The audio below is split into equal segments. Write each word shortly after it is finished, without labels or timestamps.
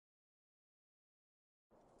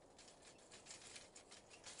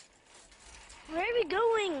we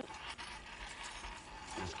going?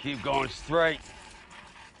 Just keep going straight.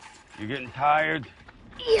 You're getting tired?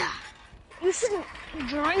 Yeah. You shouldn't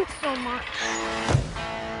drink so much.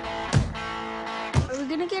 Are we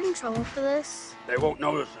gonna get in trouble for this? They won't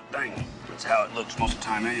notice a thing. That's how it looks most of the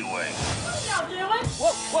time anyway. What y'all doing?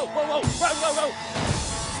 Whoa, whoa, whoa, whoa, whoa, whoa, whoa!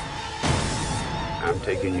 I'm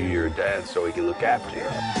taking you to your dad so he can look after you.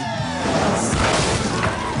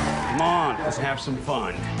 Come on, let's have some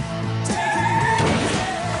fun.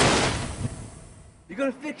 You're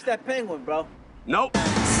gonna fix that penguin, bro. Nope.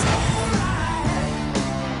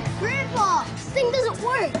 Grandpa, this thing doesn't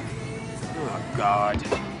work. Oh, God.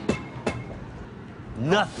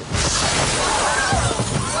 Nothing.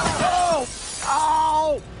 Oh!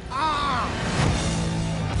 Oh! Ah!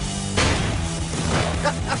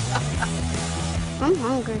 I'm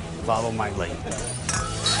hungry. Follow my lead.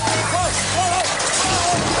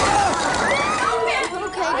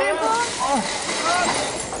 Okay, Grandpa?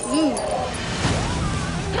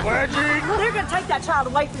 Reggie! They're gonna take that child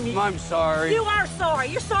away from you. I'm sorry. You are sorry.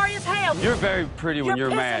 You're sorry as hell. You're very pretty when you're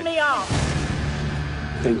mad. You're pissing me off.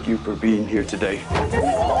 Thank you for being here today.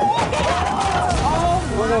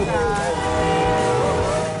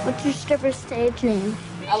 What's your stripper stage name?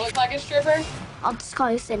 I look like a stripper? I'll just call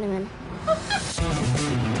you Cinnamon.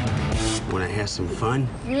 Wanna have some fun?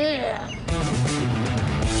 Yeah.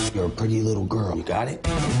 You're a pretty little girl. You got it?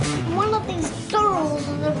 One of these girls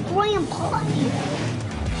is a grandpa here.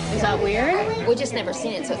 Is that weird? We just never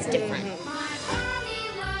seen it, so it's different.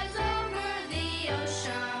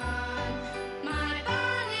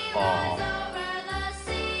 Oh.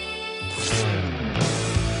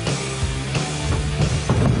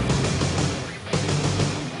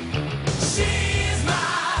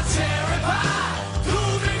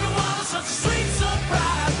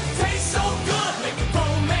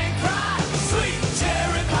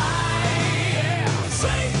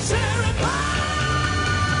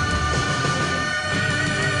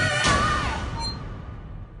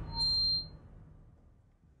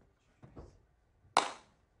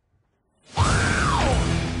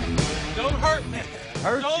 Don't hurt me.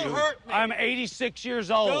 Hurt Don't you? hurt me. I'm 86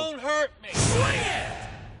 years old. Don't hurt me. Swing it!